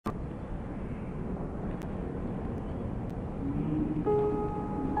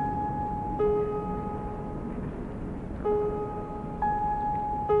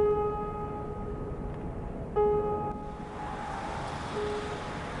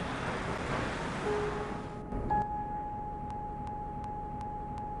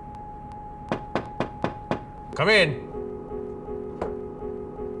Come in.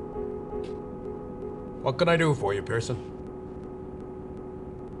 What can I do for you, Pearson?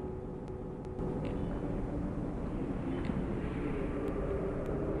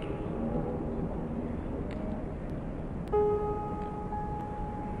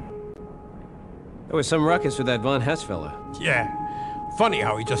 There was some ruckus with that Von Hess fella. Yeah. Funny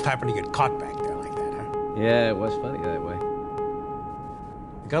how he just happened to get caught back there like that, huh? Yeah, it was funny that way.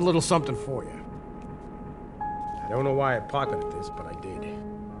 I got a little something for you. I don't know why I pocketed this, but I did.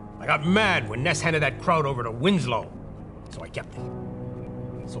 I got mad when Ness handed that crowd over to Winslow, so I kept it.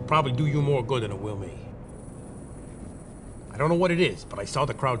 This'll probably do you more good than it will me. I don't know what it is, but I saw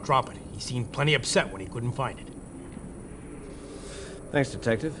the crowd drop it. He seemed plenty upset when he couldn't find it. Thanks,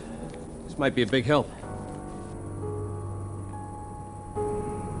 Detective. This might be a big help.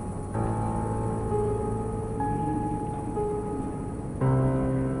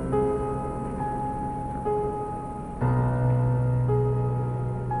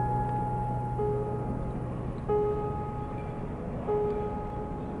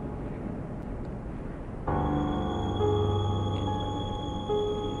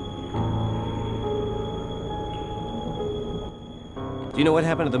 Do you know what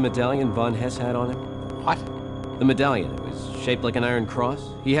happened to the medallion Von Hess had on him? What? The medallion. It was shaped like an iron cross.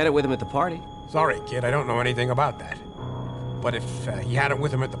 He had it with him at the party. Sorry, kid, I don't know anything about that. But if he had it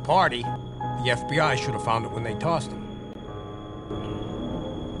with him at the party, the FBI should have found it when they tossed him.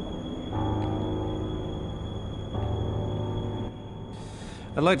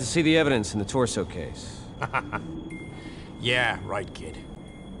 I'd like to see the evidence in the torso case. Yeah, right, kid.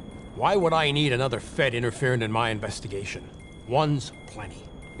 Why would I need another Fed interfering in my investigation? One's plenty.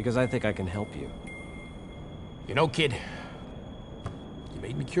 Because I think I can help you. You know, kid, you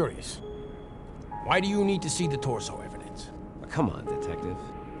made me curious. Why do you need to see the torso evidence? Come on, Detective.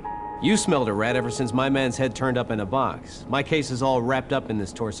 You smelled a rat ever since my man's head turned up in a box. My case is all wrapped up in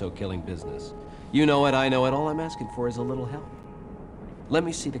this torso-killing business. You know it, I know it. All I'm asking for is a little help. Let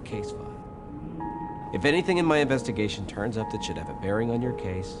me see the case file. If anything in my investigation turns up that should have a bearing on your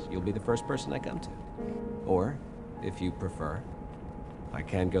case, you'll be the first person I come to. Or, if you prefer, I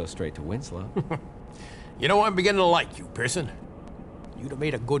can go straight to Winslow. You know, I'm beginning to like you, Pearson. You'd have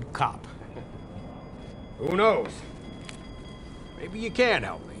made a good cop. Who knows? Maybe you can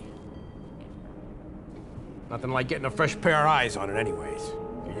help me. Nothing like getting a fresh pair of eyes on it anyways.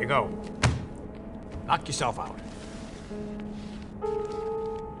 Here you go. Knock yourself out.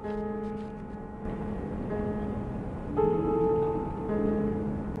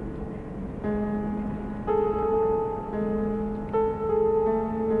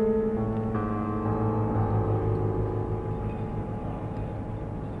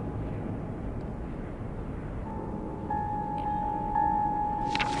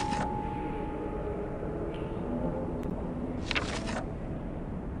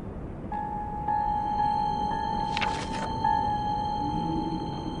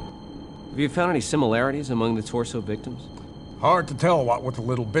 Have you found any similarities among the torso victims? Hard to tell what with the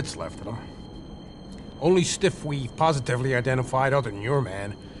little bits left of them. Only stiff we've positively identified other than your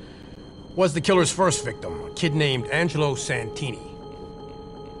man was the killer's first victim, a kid named Angelo Santini.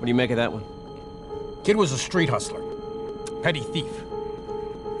 What do you make of that one? Kid was a street hustler, petty thief.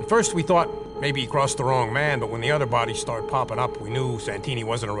 At first we thought maybe he crossed the wrong man, but when the other bodies started popping up, we knew Santini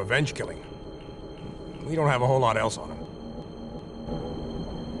wasn't a revenge killing. We don't have a whole lot else on him.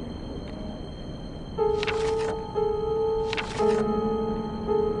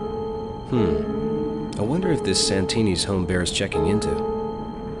 I wonder if this Santini's home bears checking into.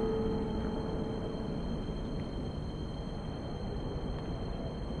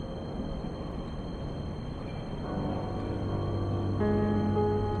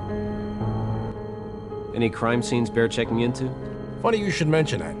 Any crime scenes bear checking into? Funny you should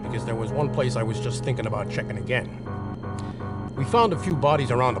mention that, because there was one place I was just thinking about checking again. We found a few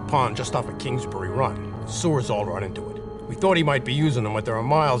bodies around the pond just off of Kingsbury Run. Sewers all run into it. We thought he might be using them, but there are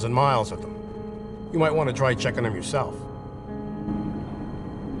miles and miles of them. You might want to try checking them yourself.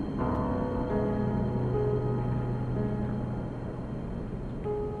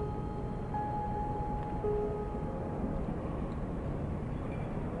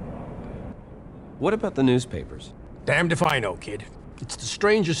 What about the newspapers? Damned if I know, kid. It's the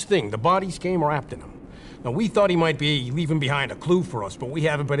strangest thing. The bodies came wrapped in them. Now, we thought he might be leaving behind a clue for us, but we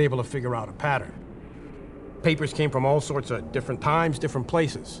haven't been able to figure out a pattern. Papers came from all sorts of different times, different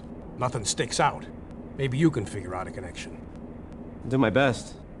places. Nothing sticks out. Maybe you can figure out a connection. I'll do my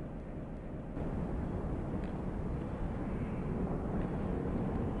best.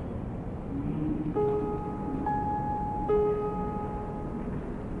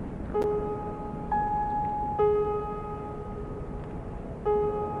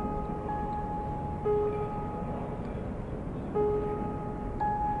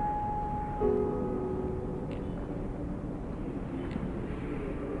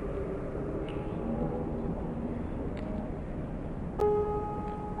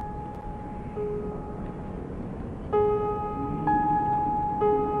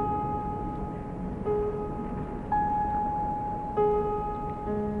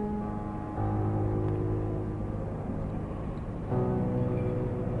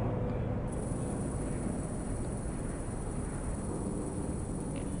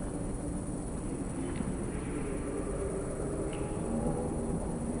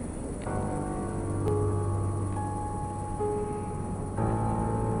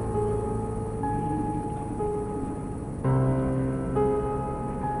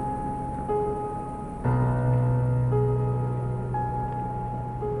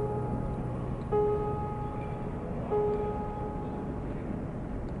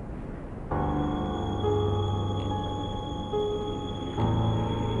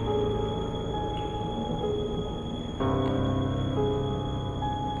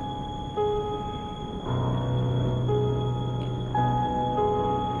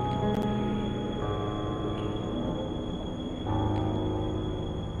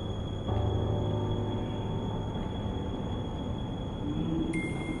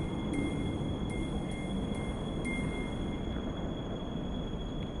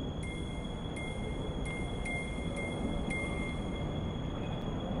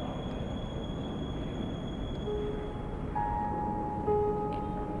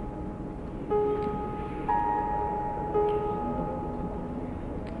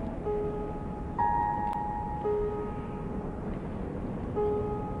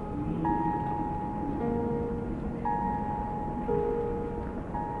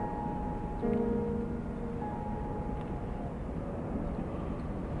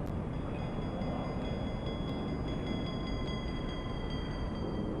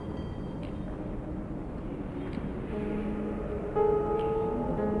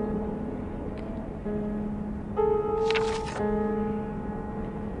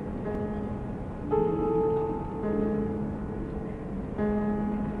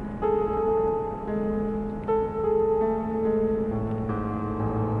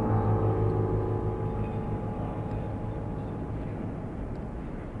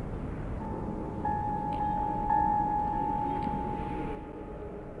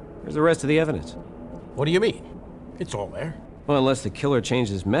 Where's the rest of the evidence? What do you mean? It's all there. Well, unless the killer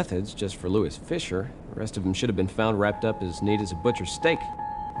changed his methods just for Louis Fisher, the rest of him should have been found wrapped up as neat as a butcher's steak.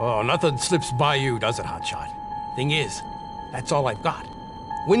 Oh, nothing slips by you, does it, Hotshot? Thing is, that's all I've got.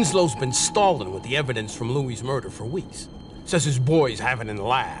 Winslow's been stalling with the evidence from Louis' murder for weeks. Says his boys have it in the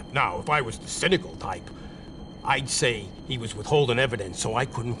lab. Now, if I was the cynical type, I'd say he was withholding evidence so I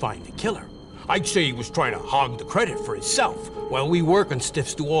couldn't find the killer. I'd say he was trying to hog the credit for himself, while we working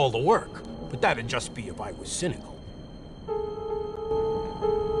stiffs do all the work. But that'd just be if I was cynical.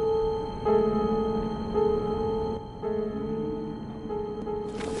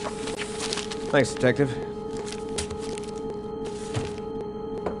 Thanks, Detective.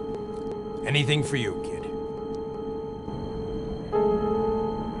 Anything for you, kid.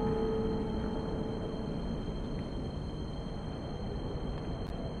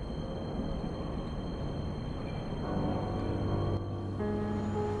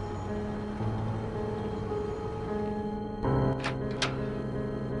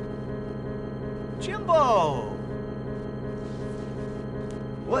 Jimbo!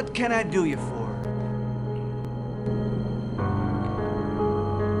 What can I do you for?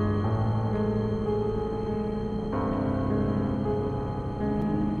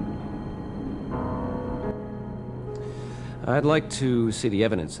 I'd like to see the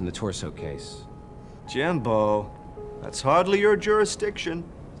evidence in the torso case. Jimbo, that's hardly your jurisdiction.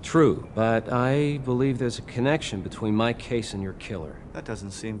 True, but I believe there's a connection between my case and your killer. That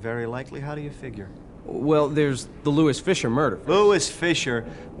doesn't seem very likely. How do you figure? Well, there's the Louis Fisher murder. Louis Fisher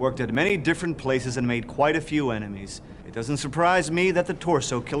worked at many different places and made quite a few enemies. It doesn't surprise me that the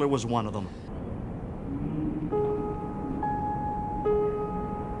torso killer was one of them.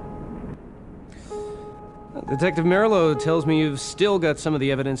 Detective Merillo tells me you've still got some of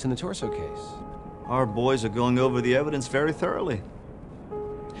the evidence in the torso case. Our boys are going over the evidence very thoroughly.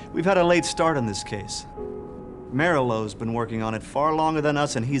 We've had a late start on this case. Merillo's been working on it far longer than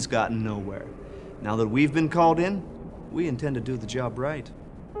us, and he's gotten nowhere. Now that we've been called in, we intend to do the job right.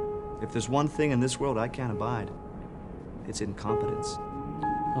 If there's one thing in this world I can't abide, it's incompetence.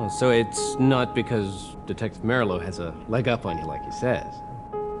 Oh, so it's not because Detective Merillo has a leg up on you like he says.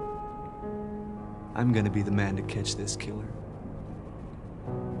 I'm gonna be the man to catch this killer.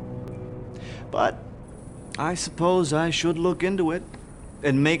 But I suppose I should look into it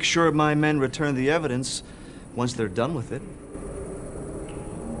and make sure my men return the evidence once they're done with it.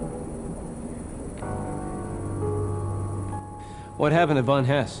 What happened to Von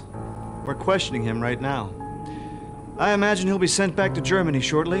Hess? We're questioning him right now. I imagine he'll be sent back to Germany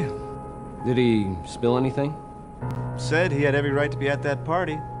shortly. Did he spill anything? Said he had every right to be at that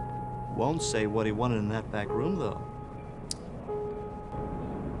party. Won't say what he wanted in that back room, though.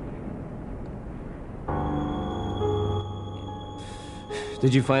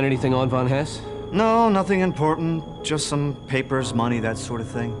 Did you find anything on Von Hess? No, nothing important. Just some papers, money, that sort of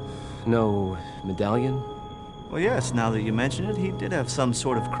thing. No medallion? Well, yes, now that you mention it, he did have some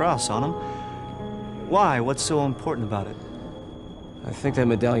sort of cross on him. Why? What's so important about it? I think that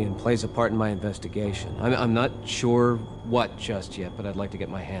medallion plays a part in my investigation. I'm not sure what just yet, but I'd like to get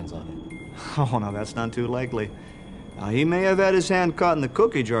my hands on it. Oh, no, that's not too likely. Now, he may have had his hand caught in the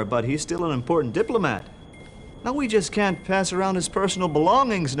cookie jar, but he's still an important diplomat. Now, we just can't pass around his personal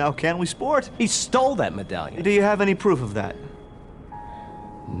belongings now, can we, sport? He stole that medallion. Do you have any proof of that?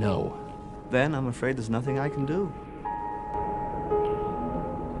 No. Then I'm afraid there's nothing I can do.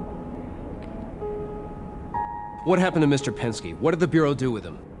 What happened to Mr. Penske? What did the Bureau do with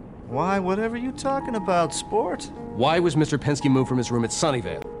him? Why, whatever you talking about, sport? Why was Mr. Penske moved from his room at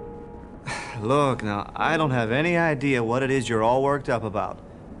Sunnyvale? Look, now, I don't have any idea what it is you're all worked up about.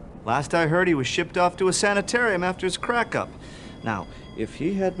 Last I heard, he was shipped off to a sanitarium after his crack-up. Now, if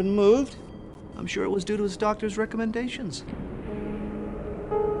he had been moved, I'm sure it was due to his doctor's recommendations.